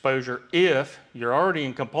your exposure if you're already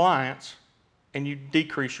in compliance and you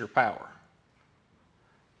decrease your power.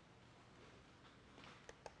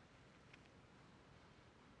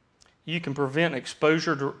 You can prevent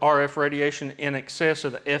exposure to RF radiation in excess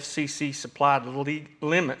of the FCC supplied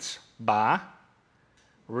limits by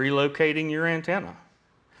relocating your antenna.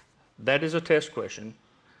 That is a test question.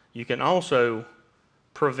 You can also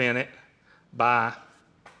prevent it by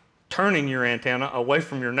turning your antenna away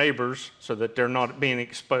from your neighbors so that they're not being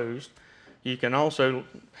exposed. You can also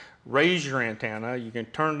raise your antenna. You can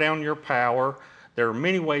turn down your power. There are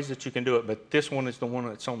many ways that you can do it, but this one is the one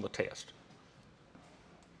that's on the test.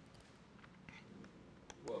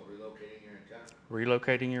 Well, relocating your antenna.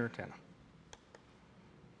 Relocating your antenna.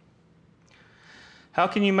 How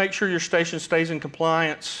can you make sure your station stays in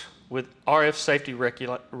compliance with RF safety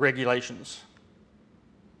regulations?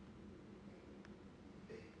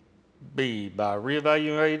 B, by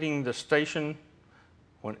reevaluating the station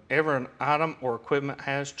whenever an item or equipment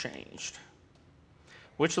has changed.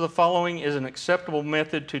 Which of the following is an acceptable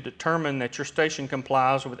method to determine that your station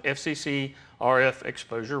complies with FCC RF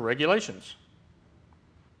exposure regulations?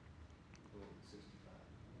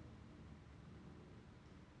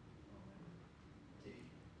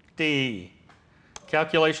 D,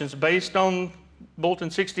 calculations based on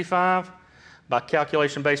Bulletin 65, by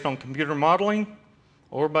calculation based on computer modeling,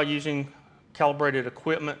 or by using calibrated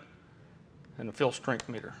equipment and a field strength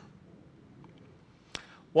meter.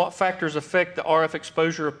 What factors affect the RF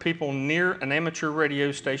exposure of people near an amateur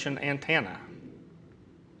radio station antenna?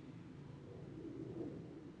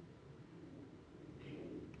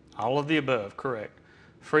 All of the above, correct.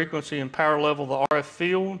 Frequency and power level of the RF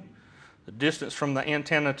field, the distance from the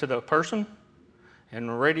antenna to the person, and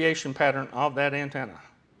the radiation pattern of that antenna.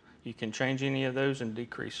 You can change any of those and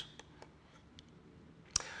decrease.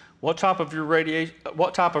 What type of radiation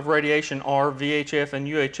are VHF and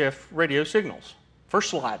UHF radio signals?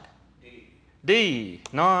 First slide. D,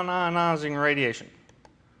 non-ionizing radiation.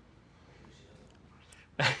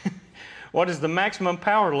 What is the maximum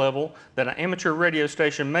power level that an amateur radio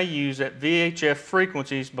station may use at VHF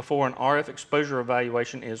frequencies before an RF exposure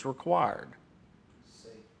evaluation is required? C.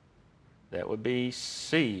 That would be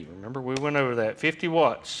C. Remember, we went over that. 50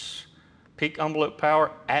 watts peak envelope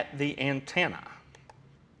power at the antenna.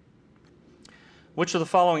 Which of the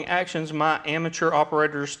following actions might amateur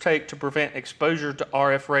operators take to prevent exposure to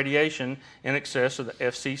RF radiation in excess of the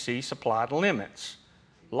FCC supplied limits?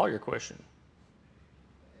 Lawyer question.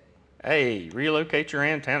 A, relocate your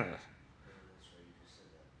antenna.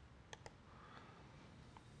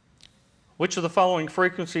 Which of the following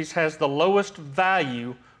frequencies has the lowest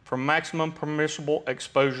value for maximum permissible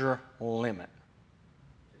exposure limit?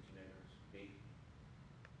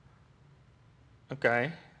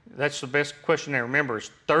 Okay, that's the best question to remember is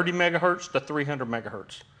 30 megahertz to 300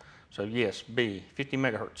 megahertz. So yes, B, 50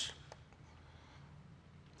 megahertz.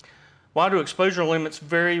 Why do exposure limits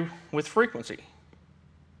vary with frequency?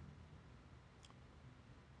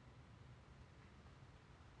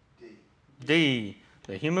 D,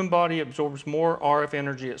 the human body absorbs more RF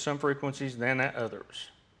energy at some frequencies than at others.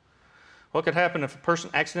 What could happen if a person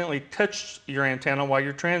accidentally touched your antenna while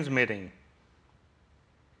you're transmitting?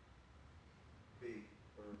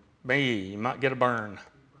 B, you might get a burn.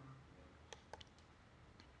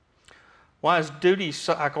 Why is duty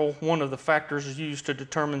cycle one of the factors used to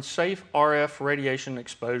determine safe RF radiation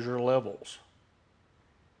exposure levels?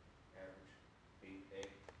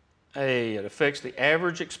 A, it affects the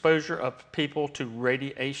average exposure of people to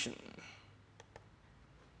radiation.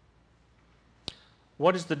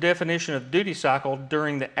 What is the definition of duty cycle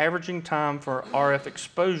during the averaging time for RF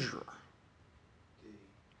exposure?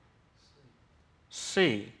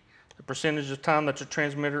 C, the percentage of time that the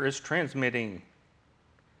transmitter is transmitting.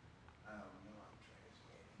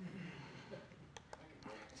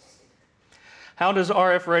 How does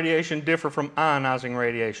RF radiation differ from ionizing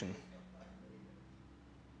radiation?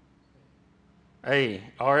 A,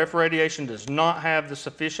 RF radiation does not have the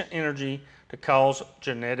sufficient energy to cause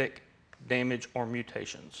genetic damage or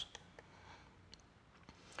mutations.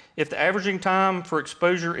 If the averaging time for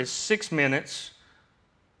exposure is 6 minutes,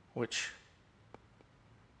 which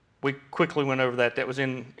we quickly went over that was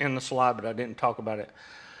in the slide, but I didn't talk about it.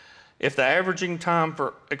 If the averaging time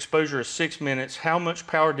for exposure is 6 minutes, how much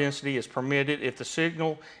power density is permitted if the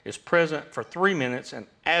signal is present for 3 minutes and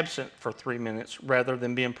absent for 3 minutes rather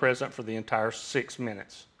than being present for the entire 6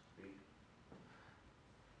 minutes?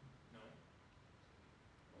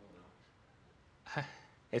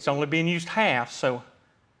 It's only being used half, so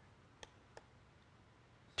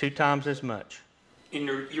 2 times as much.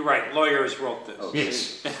 You're right, lawyers wrote this. Oh,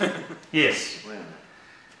 Yes. Yes. Wait a minute.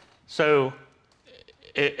 So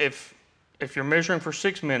if you're measuring for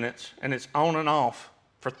 6 minutes and it's on and off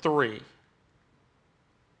for 3,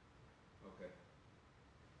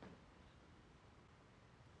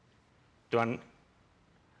 Okay.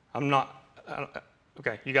 I'm not,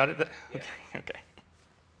 okay, you got it? Yeah. Okay.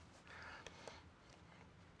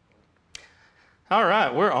 All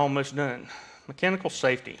right, we're almost done. Mechanical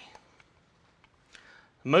safety.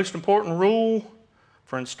 The most important rule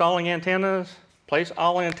for installing antennas, place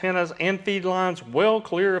all antennas and feed lines well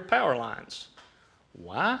clear of power lines.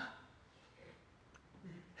 Why?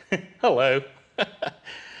 Hello.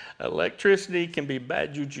 Electricity can be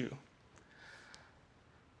bad juju.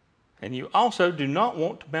 And you also do not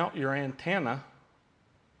want to mount your antenna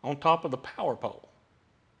on top of the power pole.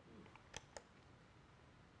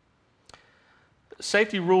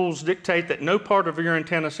 Safety rules dictate that no part of your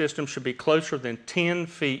antenna system should be closer than 10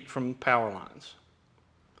 feet from power lines.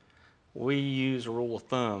 We use a rule of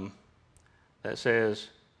thumb that says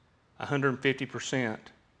 150%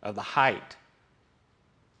 of the height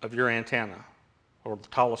of your antenna or the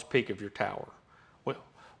tallest peak of your tower. Well,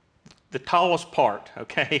 the tallest part,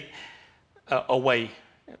 okay, away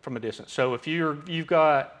from a distance. So if you've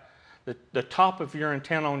got the top of your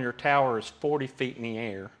antenna on your tower is 40 feet in the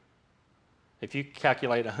air. If you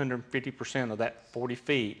calculate 150% of that 40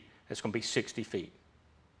 feet, it's going to be 60 feet,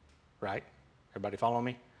 right? Everybody follow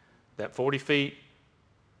me? That 40 feet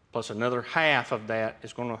plus another half of that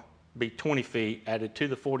is going to be 20 feet. Added to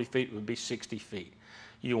the 40 feet would be 60 feet.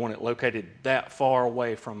 You want it located that far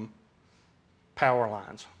away from power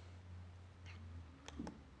lines.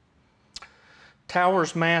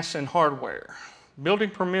 Towers, masts, and hardware.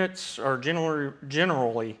 Building permits are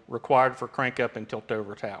generally required for crank-up and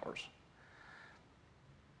tilt-over towers.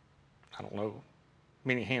 I don't know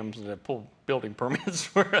many hams that have pulled building permits.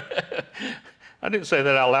 I didn't say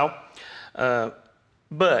that out loud.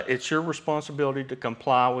 But it's your responsibility to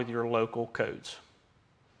comply with your local codes.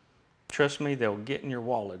 Trust me, they'll get in your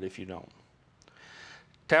wallet if you don't.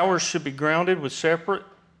 Towers should be grounded with separate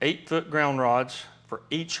 8-foot ground rods for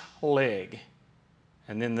each leg.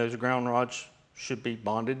 And then those ground rods should be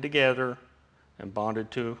bonded together and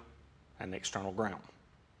bonded to an external ground.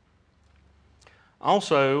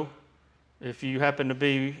 Also, if you happen to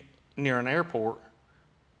be near an airport,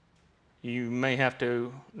 you may have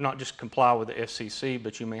to not just comply with the FCC,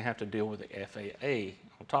 but you may have to deal with the FAA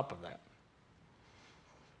on top of that.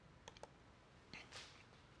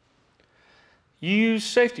 Use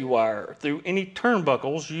safety wire through any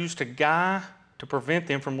turnbuckles used to guy to prevent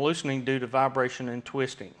them from loosening due to vibration and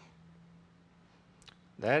twisting.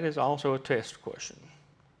 That is also a test question.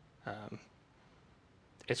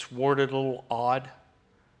 It's worded a little odd,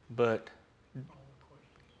 but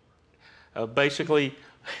basically,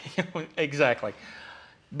 exactly.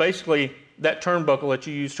 Basically, that turnbuckle that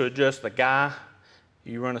you use to adjust the guy,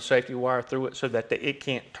 you run a safety wire through it so that it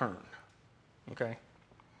can't turn, okay?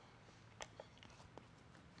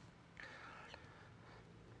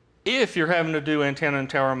 If you're having to do antenna and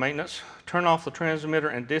tower maintenance, turn off the transmitter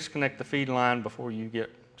and disconnect the feed line before you get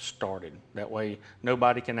started. That way,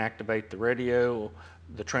 nobody can activate the radio,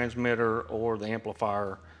 the transmitter, or the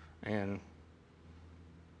amplifier and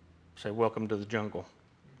say, welcome to the jungle.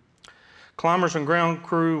 Climbers and ground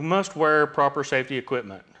crew must wear proper safety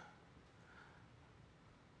equipment,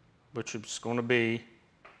 which is going to be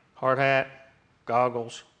hard hat,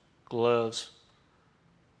 goggles, gloves,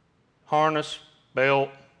 harness, belt,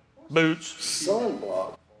 boots.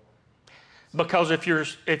 Sunblock. Because if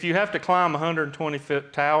you have to climb a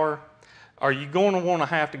 120-foot tower, are you going to want to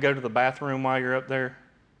have to go to the bathroom while you're up there?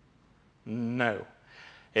 No.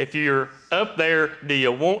 If you're up there, do you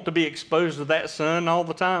want to be exposed to that sun all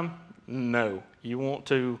the time? No. You want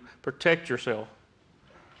to protect yourself.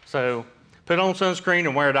 So put on sunscreen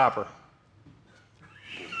and wear a diaper.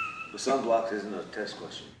 The sunblock isn't a test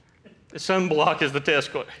question. The sunblock is the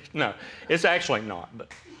test question. No, it's actually not.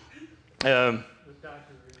 But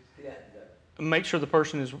make sure the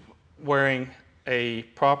person is wearing a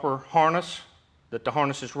proper harness, that the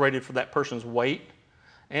harness is rated for that person's weight,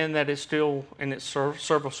 and that it's still in its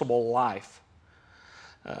serviceable life.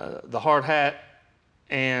 The hard hat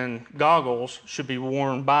and goggles should be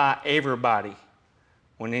worn by everybody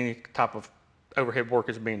when any type of overhead work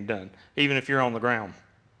is being done, even if you're on the ground.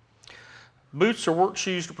 Boots or work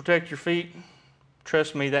shoes to protect your feet.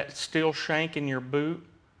 Trust me, that steel shank in your boot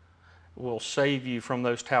will save you from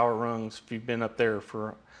those tower rungs if you've been up there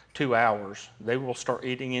for 2 hours. They will start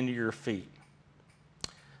eating into your feet.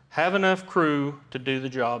 Have enough crew to do the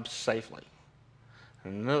job safely.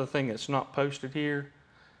 And another thing that's not posted here,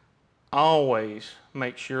 always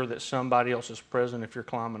make sure that somebody else is present if you're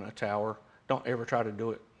climbing a tower. Don't ever try to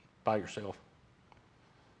do it by yourself.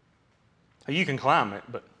 You can climb it,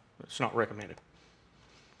 but it's not recommended.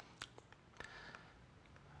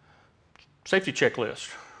 Safety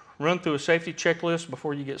checklist. Run through a safety checklist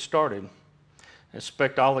before you get started.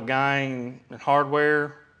 Inspect all the guying and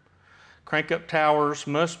hardware. Crank-up towers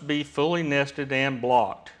must be fully nested and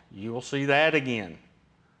blocked. you will see that again.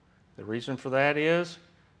 The reason for that is,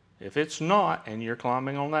 if it's not, and you're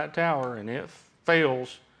climbing on that tower and it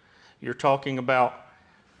fails, you're talking about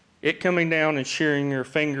it coming down and shearing your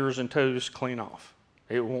fingers and toes clean off.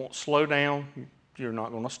 It won't slow down. You're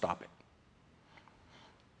not going to stop it.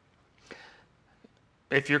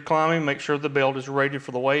 If you're climbing, make sure the belt is rated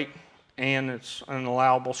for the weight and it's an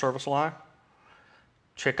allowable service line.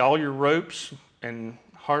 Check all your ropes and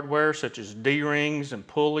hardware such as D-rings and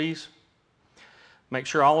pulleys. Make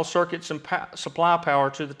sure all the circuits and supply power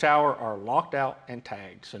to the tower are locked out and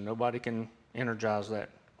tagged so nobody can energize that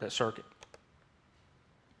circuit.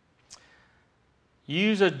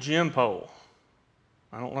 Use a gym pole.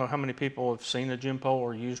 I don't know how many people have seen a gym pole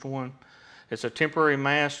or used one. It's a temporary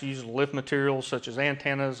mast used to lift materials such as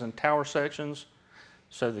antennas and tower sections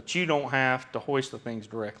so that you don't have to hoist the things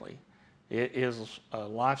directly. It is a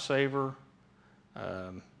lifesaver.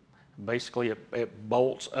 Basically, it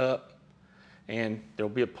bolts up and there'll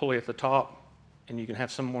be a pulley at the top and you can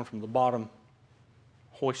have someone from the bottom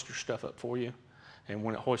hoist your stuff up for you. And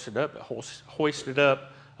when it hoists it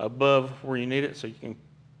up above where you need it so you can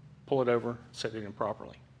pull it over, set it in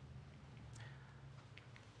properly.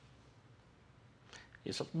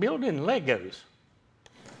 It's building Legos.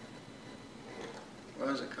 Why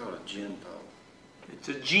is it called a gin pole? It's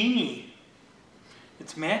a genie.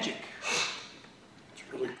 It's magic. It's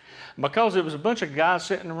really Because it was a bunch of guys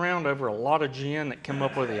sitting around over a lot of gin that came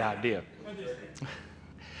up with the idea.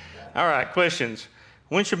 All right, questions.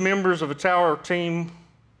 When should members of a tower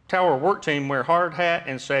work team wear hard hat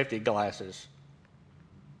and safety glasses?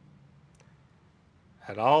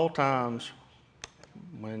 At all times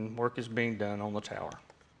when work is being done on the tower.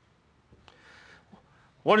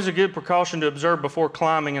 What is a good precaution to observe before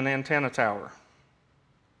climbing an antenna tower?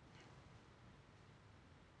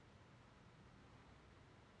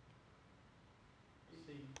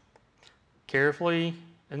 Carefully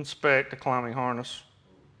inspect the climbing harness.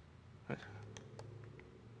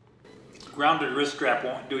 Grounded wrist strap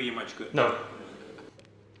won't do you much good. No.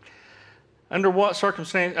 Under what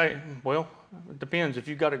circumstance? Well, it depends. If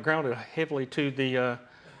you've got it grounded heavily to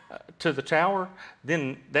the tower,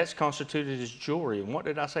 then that's constituted as jewelry. And what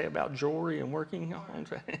did I say about jewelry and working on?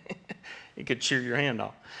 It could shear your hand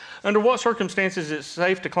off. Under what circumstances is it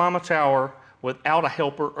safe to climb a tower without a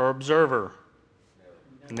helper or observer?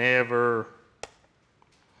 Never.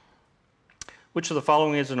 Which of the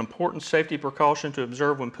following is an important safety precaution to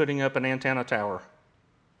observe when putting up an antenna tower?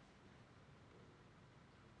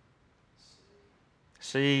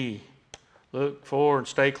 C. Look for and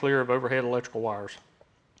stay clear of overhead electrical wires.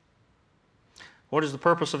 What is the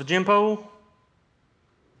purpose of a gym pole?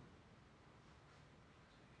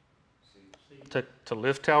 To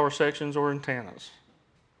lift tower sections or antennas.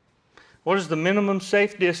 What is the minimum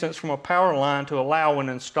safe distance from a power line to allow when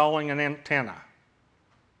installing an antenna?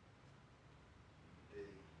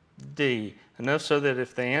 D. Enough so that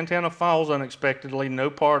if the antenna falls unexpectedly, no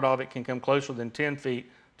part of it can come closer than 10 feet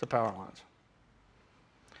to power lines.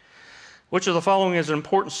 Which of the following is an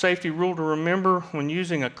important safety rule to remember when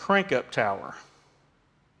using a crank-up tower?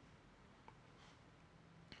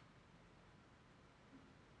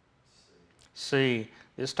 C.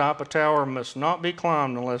 This type of tower must not be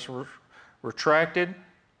climbed unless retracted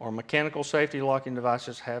or mechanical safety locking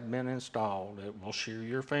devices have been installed. It will shear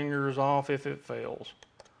your fingers off if it fails.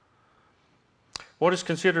 What is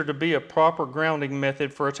considered to be a proper grounding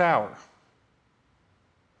method for a tower?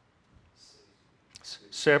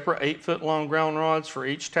 Separate 8-foot-long ground rods for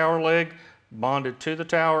each tower leg, bonded to the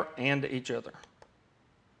tower and to each other.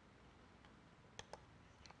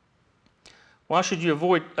 Why should you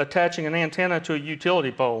avoid attaching an antenna to a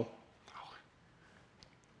utility pole?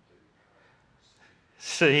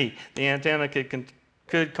 C. The antenna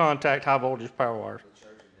could contact high voltage power wires.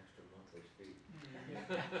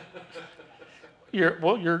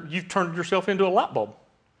 You've turned yourself into a light bulb.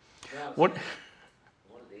 What?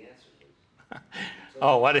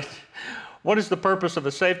 Oh, I didn't. What is the purpose of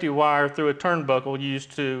a safety wire through a turnbuckle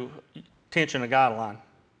used to tension a guide line?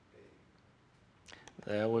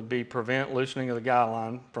 That would be prevent loosening of the guide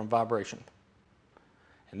line from vibration.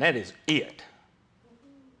 And that is it.